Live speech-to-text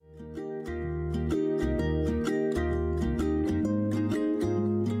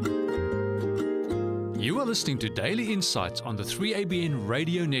are listening to Daily Insights on the 3ABN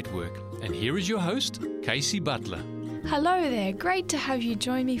Radio Network, and here is your host, Kaysie Butler. Hello there, great to have you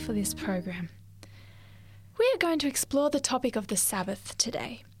join me for this program. We are going to explore the topic of the Sabbath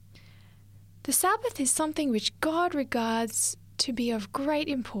today. The Sabbath is something which God regards to be of great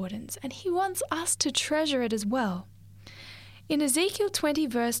importance, and He wants us to treasure it as well. In Ezekiel 20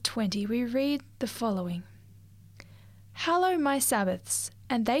 verse 20 we read the following: "Hallow my Sabbaths,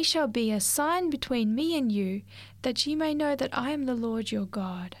 and they shall be a sign between me and you, that ye may know that I am the Lord your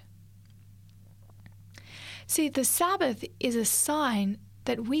God." See, the Sabbath is a sign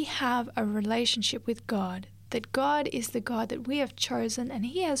that we have a relationship with God, that God is the God that we have chosen and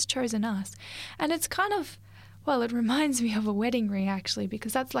He has chosen us. And it's kind of, well, it reminds me of a wedding ring actually,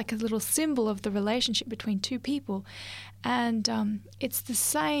 because that's like a little symbol of the relationship between two people. And it's the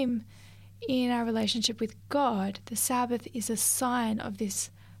same in our relationship with God. The Sabbath is a sign of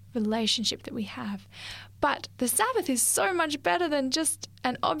this relationship that we have. But the Sabbath is so much better than just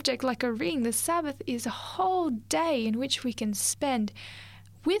an object like a ring. The Sabbath is a whole day in which we can spend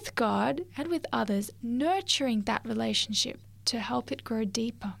with God and with others, nurturing that relationship to help it grow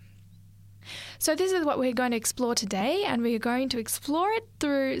deeper. So this is what we're going to explore today, and we're going to explore it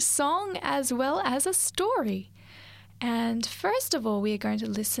through song as well as a story. And first of all, we are going to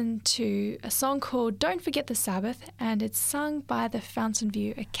listen to a song called Don't Forget the Sabbath, and it's sung by the Fountain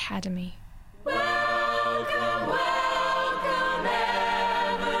View Academy. Welcome, welcome,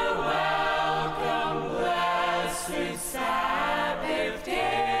 ever welcome, blessed Sabbath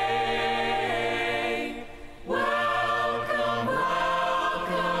day. Welcome,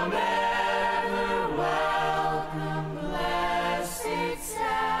 welcome, ever welcome, blessed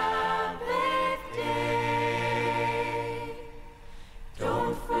Sabbath day.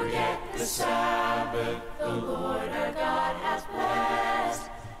 Don't forget the Sabbath the Lord our God has blessed.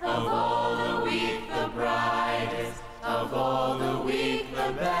 Of all the week the brightest, of all the week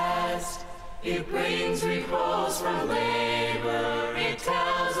the best. It brings repose from labor, it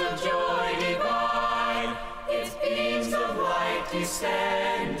tells of joy divine. Its beams of light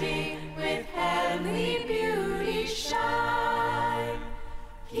descending, with heavenly beauty shine.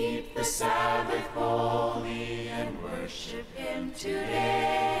 Keep the Sabbath holy and worship Him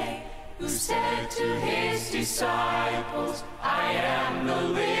today, who said to His disciples, I am the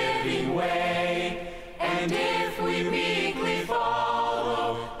living way. And if we meekly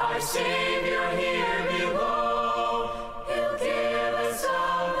follow our Savior here below, He'll give us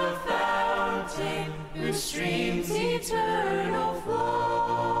of the fountain whose streams eternal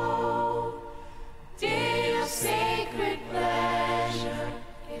flow. Day of sacred pleasure,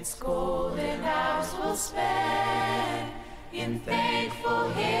 its golden hours will spend in thankful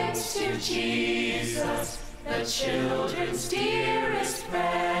hymns to Jesus, the children's dearest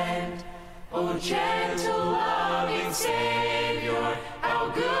friend. O gentle, loving Savior, how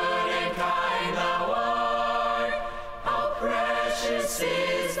good and kind Thou art. How precious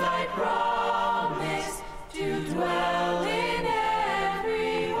is Thy promise to dwell in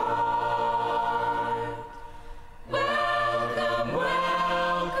every heart. Welcome,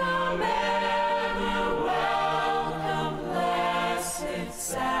 welcome, ever welcome, blessed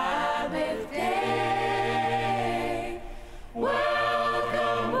Sabbath day.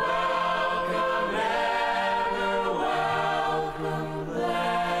 Welcome, welcome, ever welcome,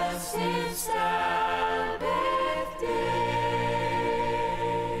 blessed Sabbath day.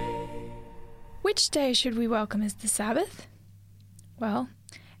 Which day should we welcome as the Sabbath? Well,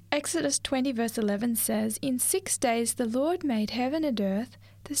 Exodus 20 verse 11 says, "In 6 days the Lord made heaven and earth,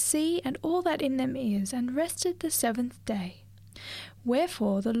 the sea and all that in them is, and rested the 7th day.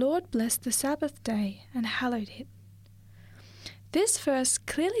 Wherefore the Lord blessed the Sabbath day and hallowed it." This verse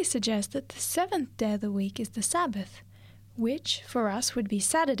clearly suggests that the 7th day of the week is the Sabbath, which for us would be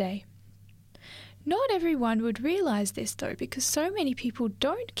Saturday. Not everyone would realize this though, because so many people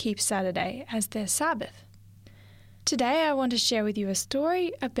don't keep Saturday as their Sabbath. Today I want to share with you a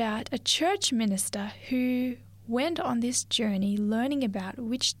story about a church minister who went on this journey learning about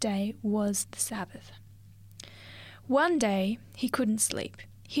which day was the Sabbath. One day he couldn't sleep.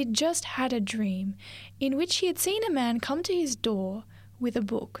 He'd just had a dream in which he had seen a man come to his door with a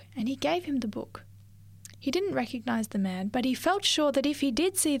book, and he gave him the book. He didn't recognize the man, but he felt sure that if he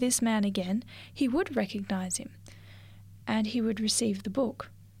did see this man again, he would recognize him, and he would receive the book.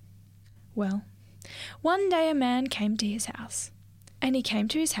 Well, one day a man came to his house, and he came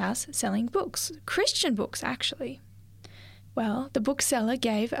to his house selling books, Christian books actually. Well, the bookseller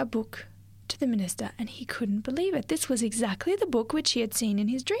gave a book to the minister, and he couldn't believe it. This was exactly the book which he had seen in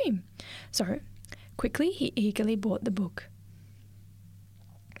his dream. So, quickly he eagerly bought the book.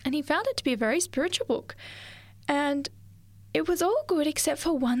 And he found it to be a very spiritual book. And it was all good except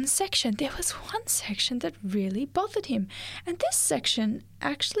for one section. There was one section that really bothered him. And this section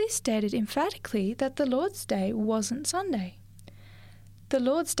actually stated emphatically that the Lord's Day wasn't Sunday. The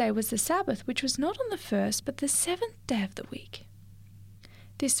Lord's Day was the Sabbath, which was not on the first, but the seventh day of the week.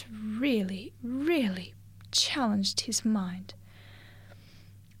 This really, really challenged his mind.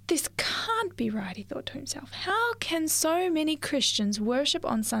 This can't be right, he thought to himself. How can so many Christians worship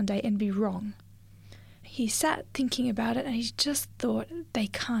on Sunday and be wrong? He sat thinking about it and he just thought they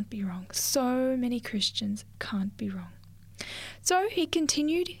can't be wrong. So many Christians can't be wrong. So he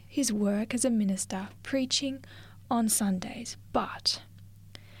continued his work as a minister, preaching on Sundays. But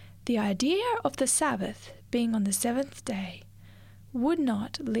the idea of the Sabbath being on the seventh day would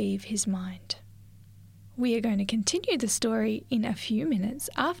not leave his mind. We are going to continue the story in a few minutes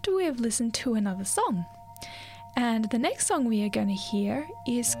after we have listened to another song. And the next song we are going to hear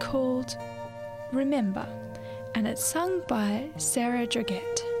is called Remember, and it's sung by Sarah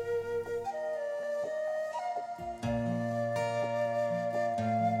Draggett.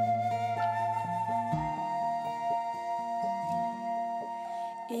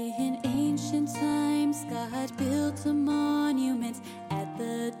 In ancient times, God built a monument at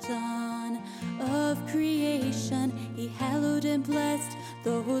the dawn of creation. He hallowed and blessed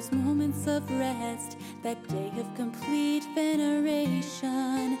those moments of rest, that day of complete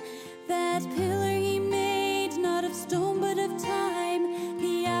veneration. That pillar he made, not of stone but of time.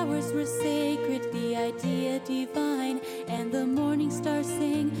 The hours were sacred, the idea divine, and the morning stars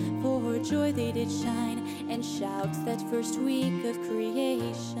sang, for joy they did shine, and shouts that first week of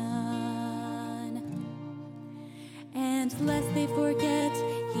creation. And lest they forget,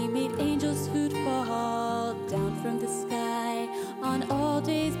 he made angels' food fall down from the sky on all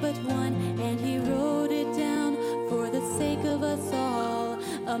days but one, and he wrote it down for the sake of us all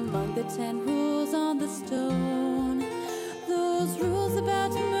among the 10 rules on the stone. Those rules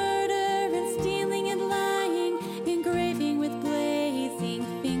about murder and stealing and lying, engraving with blazing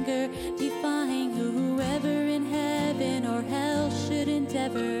finger, defying whoever in heaven or hell should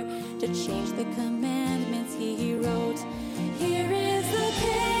endeavor to change the commandments he wrote. Here is the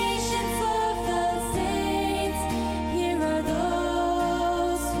patience of the saints. Here are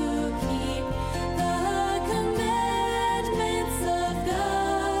those who keep the commandments of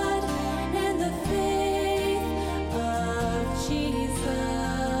God and the faith of Jesus.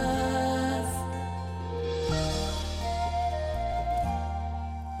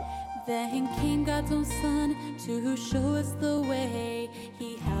 Then came God's own Son to show us the way.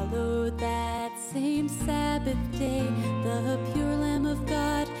 He hallowed that same Sabbath day, the pure Lamb of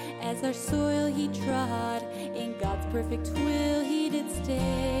God, as our soil he trod. In God's perfect will he did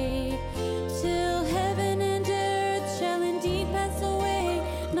stay, till heaven and earth shall indeed pass away.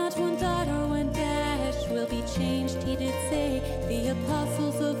 Not one dot or one dash will be changed, he did say. The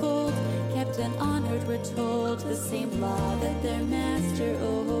apostles of old kept and honored, we're told, the same law that their master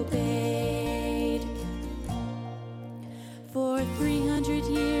obeyed. For 300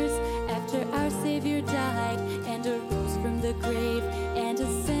 years after our Savior died and arose from the grave and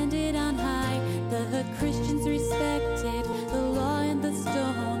ascended on high, the Christians respected the law and the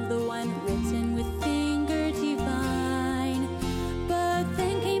stone, the one written with finger divine. But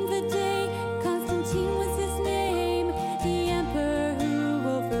then came the day, Constantine was his name, the emperor who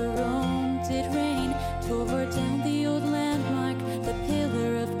over Rome did reign, tore down the old landmark, the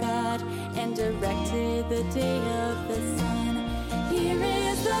pillar of God, and erected the day of the sun. Here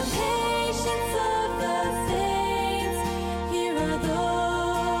is the patience of the saints. Here are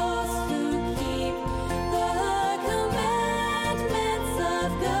those who keep the commandments of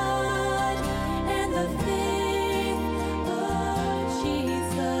God and the faith of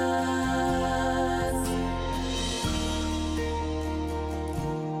Jesus.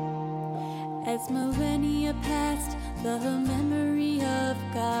 As millennia passed, the memory of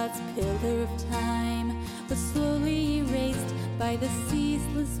God's pillar of time was slowly erased by the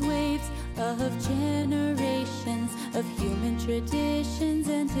ceaseless waves of generations of human traditions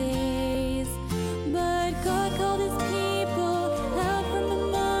and days. But God called his people out from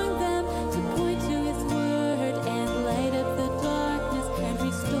among them to point to his word and light up the darkness and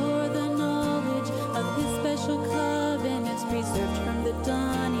restore the knowledge of his special covenants preserved from the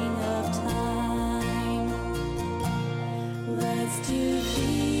dawning of time. Lest you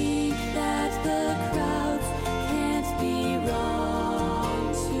think that the crowds can't be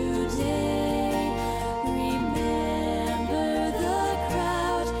wrong today, remember the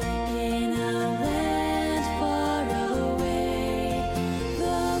crowd in a land far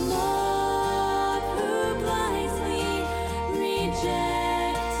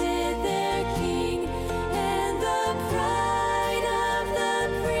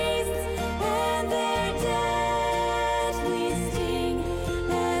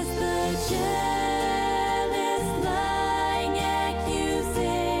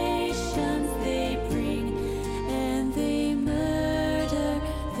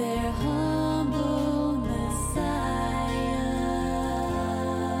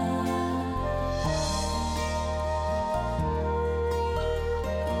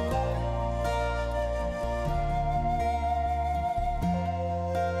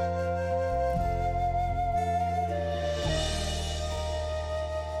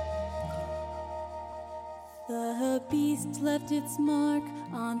The beast left its mark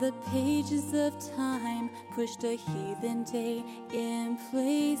on the pages of time, pushed a heathen day in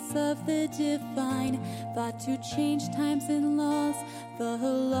place of the divine, thought to change times and laws, the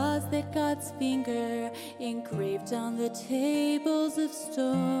laws that God's finger engraved on the tables of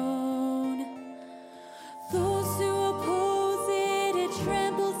stone. Those who oppose it, it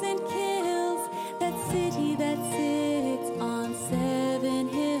tramples and kills, that city that sits on 7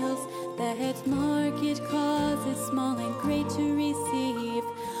 hills, that mark it causes small and great to receive,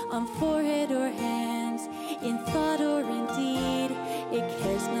 on forehead or hands, in thought or in deed. It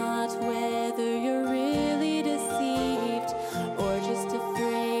cares not whether you're really deceived or just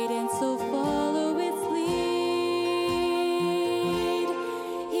afraid, and so follow its lead.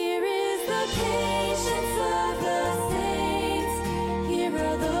 Here is the patience of the saints. Here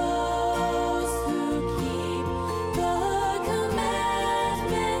are those who keep the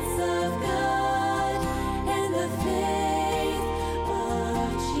commandments of God and the faith of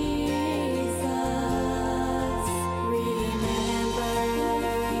Jesus. Remember, keep my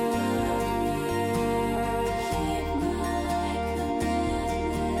commandments. Remember, keep my commandments.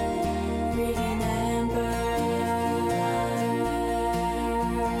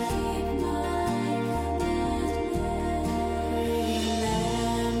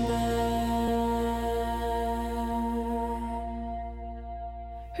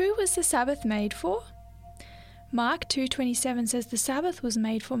 Who was the Sabbath made for? Mark 2:27 says the Sabbath was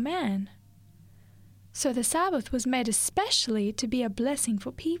made for man. So the Sabbath was made especially to be a blessing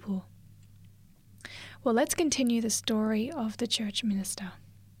for people. Well, let's continue the story of the church minister.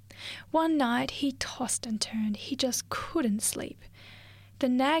 One night he tossed and turned. He just couldn't sleep. The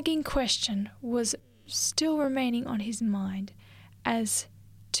nagging question was still remaining on his mind as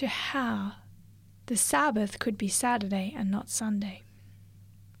to how the Sabbath could be Saturday and not Sunday.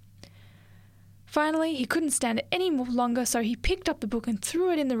 Finally, he couldn't stand it any longer, so he picked up the book and threw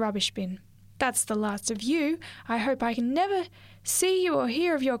it in the rubbish bin. That's the last of you. I hope I can never see you or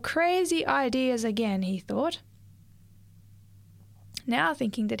hear of your crazy ideas again, he thought. Now,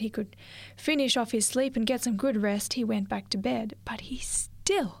 thinking that he could finish off his sleep and get some good rest, he went back to bed, but he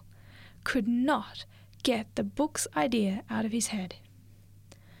still could not get the book's idea out of his head.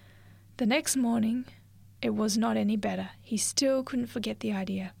 The next morning, it was not any better. He still couldn't forget the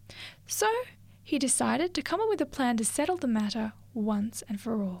idea. So he decided to come up with a plan to settle the matter once and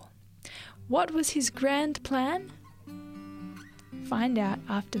for all. What was his grand plan? Find out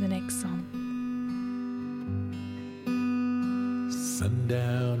after the next song.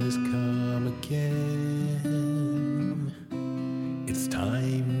 Sundown has come again. It's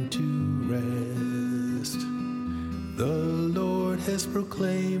time to rest. The Lord has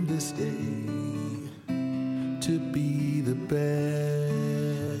proclaimed this day to be the best.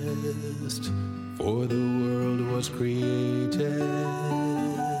 For the world was created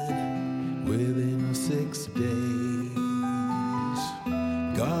within 6 days.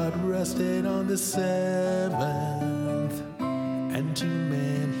 God rested on the 7th, and to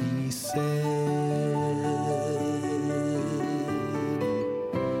man he said,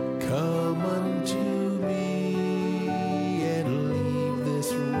 come unto me and leave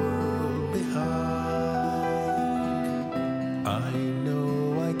this world behind. I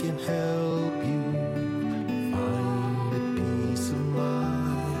know I can help you find a peace of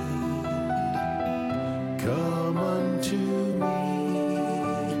mind. Come unto me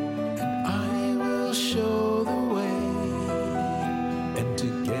and I will show the way, and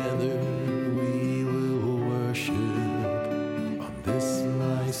together we will worship on this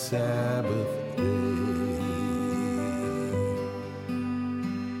my Sabbath day.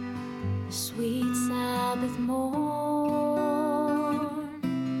 Sweet Sabbath morn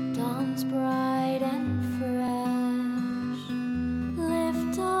dawns bright and fresh.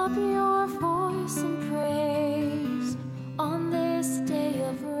 Lift up your voice and praise on this day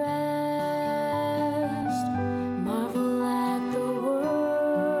of rest. Marvel at the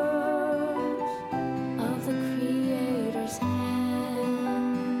work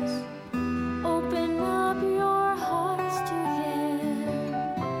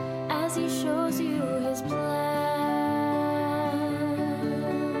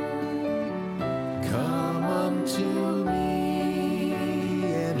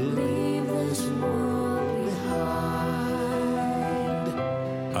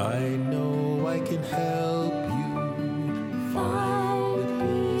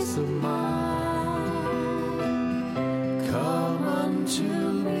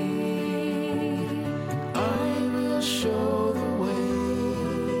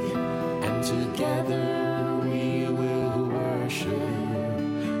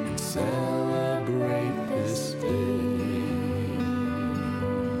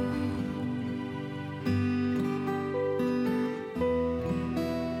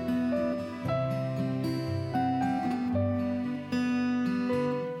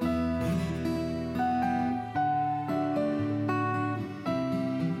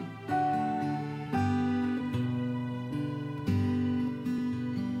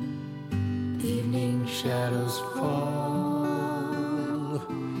shadows fall,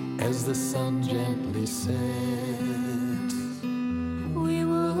 as the sun gently sets, we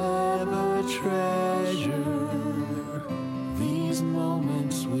will ever treasure these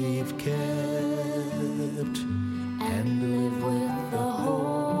moments we've kept, and live with the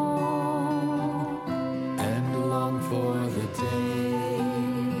hope and long for the day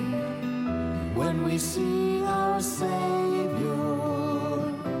when we see our Savior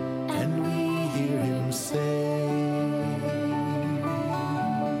and we hear him say,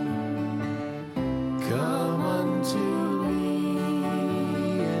 come unto me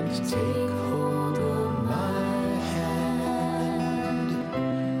and take hold of my hand,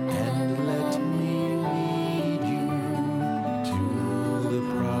 and let me lead you to the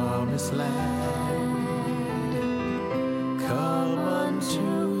promised land. Come unto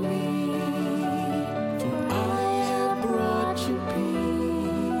me, for I have brought you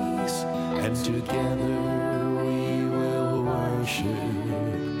peace, and together we will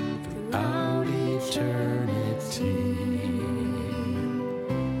worship throughout eternity.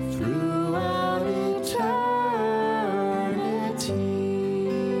 Throughout eternity.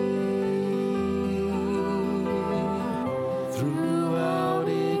 Throughout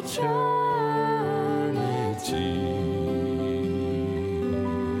eternity.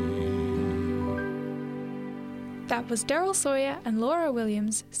 That was Daryl Sawyer and Laura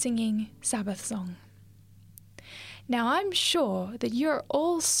Williams singing Sabbath Song. Now I'm sure that you're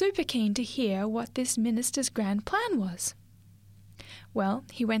all super keen to hear what this minister's grand plan was. Well,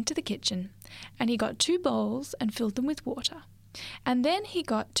 he went to the kitchen and he got 2 bowls and filled them with water. And then he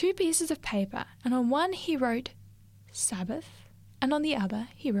got 2 pieces of paper, and on one he wrote Sabbath and on the other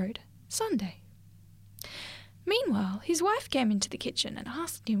he wrote Sunday. Meanwhile, his wife came into the kitchen and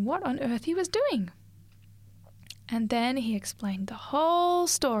asked him what on earth he was doing. And then he explained the whole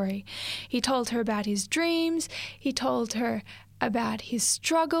story. He told her about his dreams. He told her about his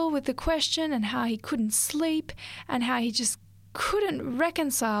struggle with the question and how he couldn't sleep and how he just couldn't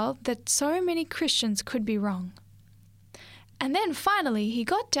reconcile that so many Christians could be wrong. And then finally he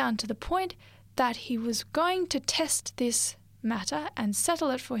got down to the point that he was going to test this matter and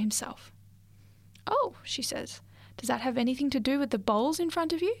settle it for himself. Oh, she says, does that have anything to do with the bowls in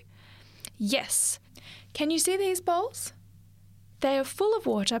front of you? Yes. Can you see these bowls? They are full of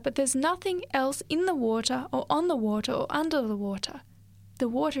water, but there's nothing else in the water or on the water or under the water. The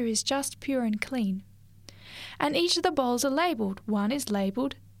water is just pure and clean. And each of the bowls are labelled. One is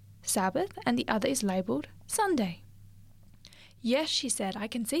labelled Sabbath and the other is labelled Sunday. Yes, she said, I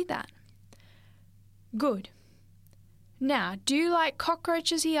can see that. Good. Now, do you like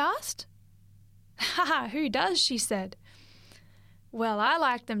cockroaches, he asked. Ha, who does, she said. Well, I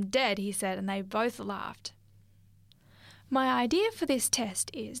like them dead, he said, and they both laughed. My idea for this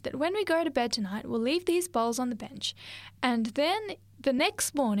test is that when we go to bed tonight, we'll leave these bowls on the bench, and then the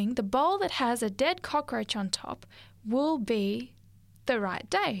next morning, the bowl that has a dead cockroach on top will be the right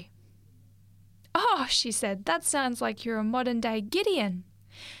day. Oh, she said, that sounds like you're a modern-day Gideon.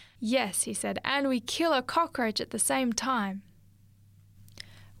 Yes, he said, and we kill a cockroach at the same time.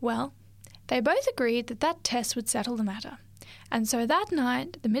 Well, they both agreed that that test would settle the matter. And so that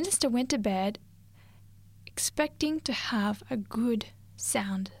night, the minister went to bed expecting to have a good,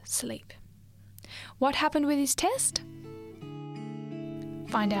 sound sleep. What happened with his test?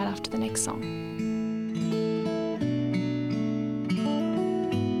 Find out after the next song.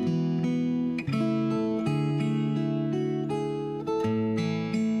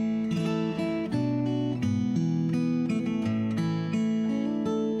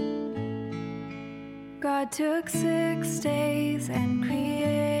 God took 6 days and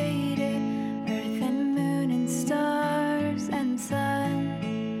created earth and moon and stars and sun.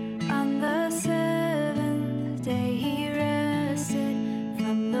 On the 7th day he rested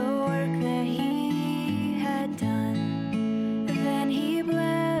from the work that he had done. Then he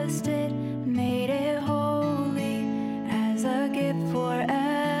blessed it, made it holy as a gift for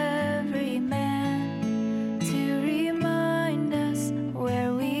every man, to remind us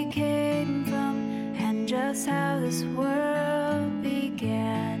where we came from and just how this world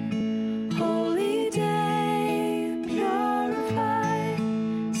began. Holy day, purified,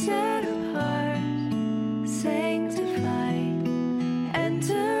 set apart, sanctified,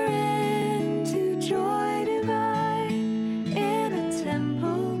 enter into joy divine in a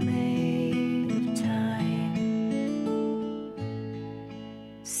temple made of time.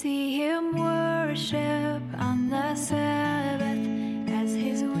 See him worship on the Sabbath as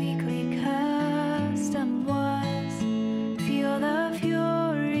his weekly custom was.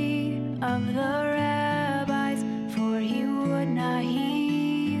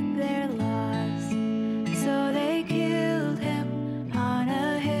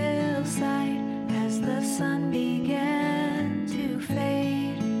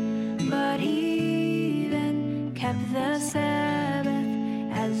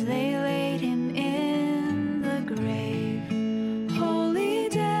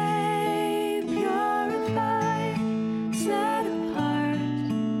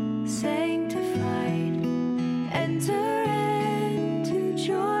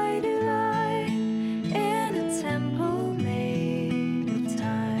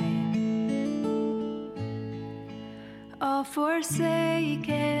 all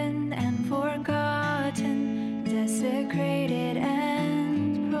forsaken and forgotten, desecrated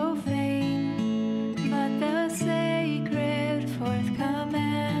and profane. But the sacred fourth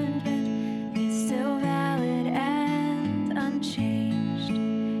commandment is still valid and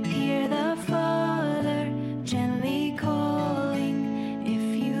unchanged. Hear the Father gently calling,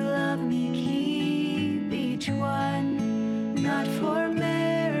 if you love me, keep each one, not for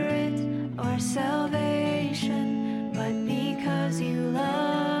merit or salvation, but because you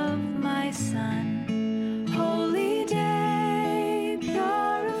love my Son. Holy day,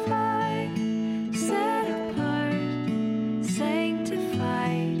 purified, set apart,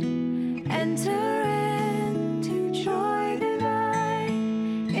 sanctified, enter into joy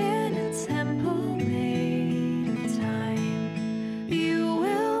divine in a temple made of time. You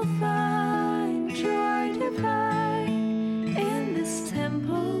will find joy divine in this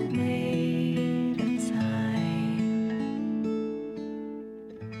temple made of time.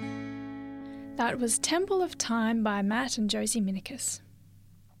 That was Temple of Time by Matt and Josie Minicus.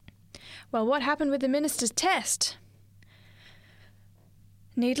 Well, what happened with the minister's test?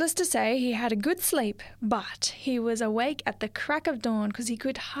 Needless to say, he had a good sleep, but he was awake at the crack of dawn because he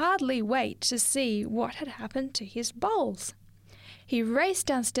could hardly wait to see what had happened to his bowls. He raced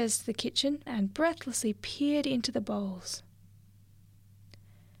downstairs to the kitchen and breathlessly peered into the bowls.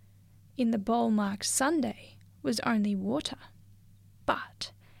 In the bowl marked Sunday was only water,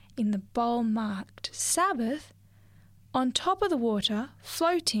 but in the bowl marked Sabbath, on top of the water,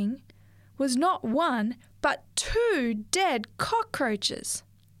 floating, was not one, but 2 dead cockroaches.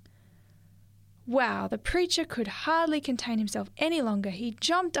 Wow, the preacher could hardly contain himself any longer. He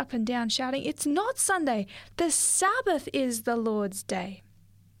jumped up and down shouting, "It's not Sunday! The Sabbath is the Lord's day!"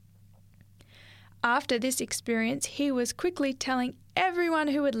 After this experience, he was quickly telling everyone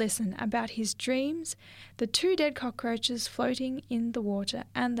who would listen about his dreams, the 2 dead cockroaches floating in the water,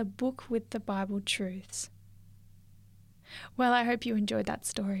 and the book with the Bible truths. Well, I hope you enjoyed that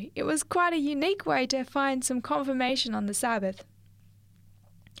story. It was quite a unique way to find some confirmation on the Sabbath.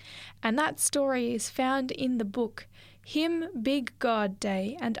 And that story is found in the book Hymn Big God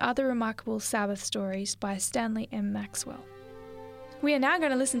Day and Other Remarkable Sabbath Stories by Stanley M. Maxwell. We are now going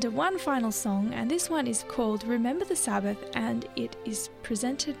to listen to one final song, and this one is called Remember the Sabbath, and it is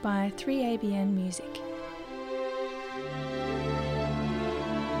presented by 3ABN Music.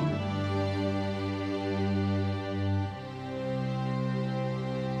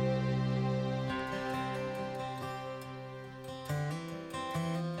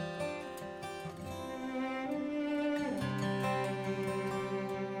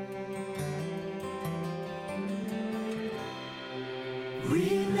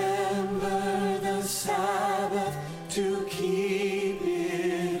 Remember the Sabbath to keep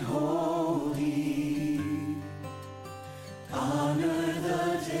it holy. Honor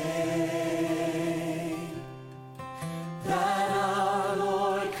the day that our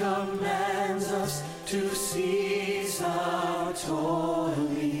Lord commands us to cease our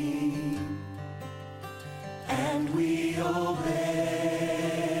toiling, and we obey,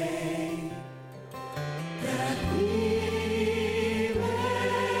 that we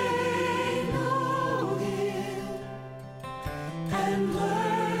and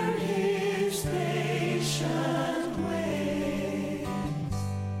learn his patient ways,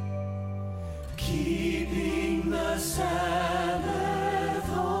 keeping the Sabbath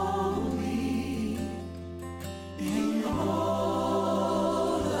holy in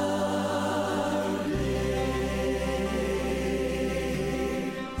all our days.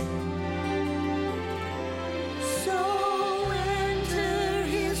 So enter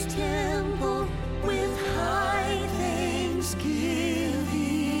his temple with high thanksgiving.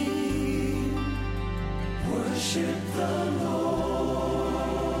 Worship the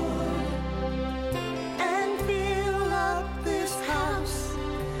Lord and fill up this house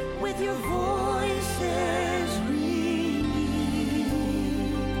with your voices ringing.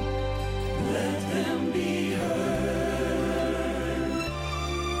 Let them be heard,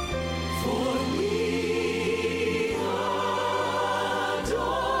 for we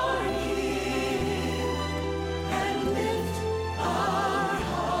adore him and lift our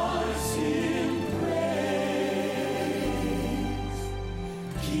hearts in praise.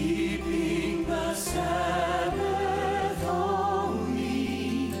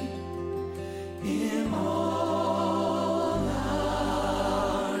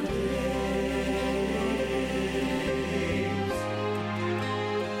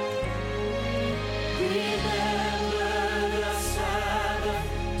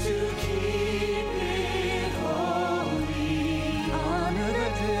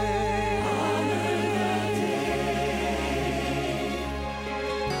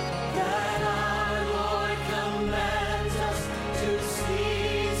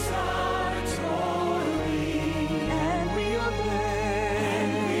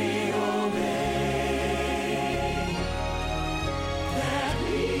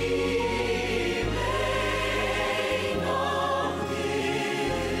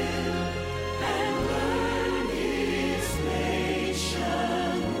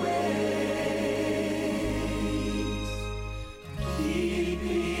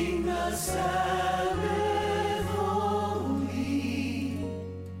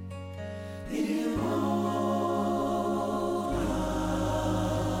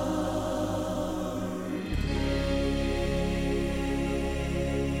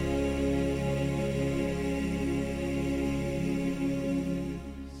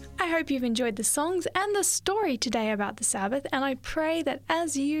 hope you've enjoyed the songs and the story today about the Sabbath, and I pray that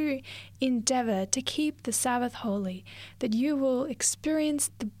as you endeavour to keep the Sabbath holy, that you will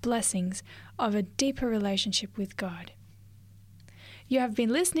experience the blessings of a deeper relationship with God. You have been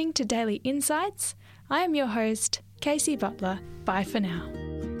listening to Daily Insights. I am your host, Kaysie Butler. Bye for now.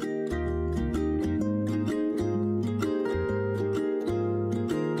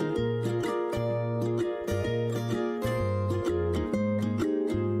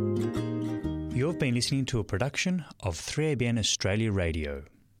 You've been listening to a production of 3ABN Australia Radio.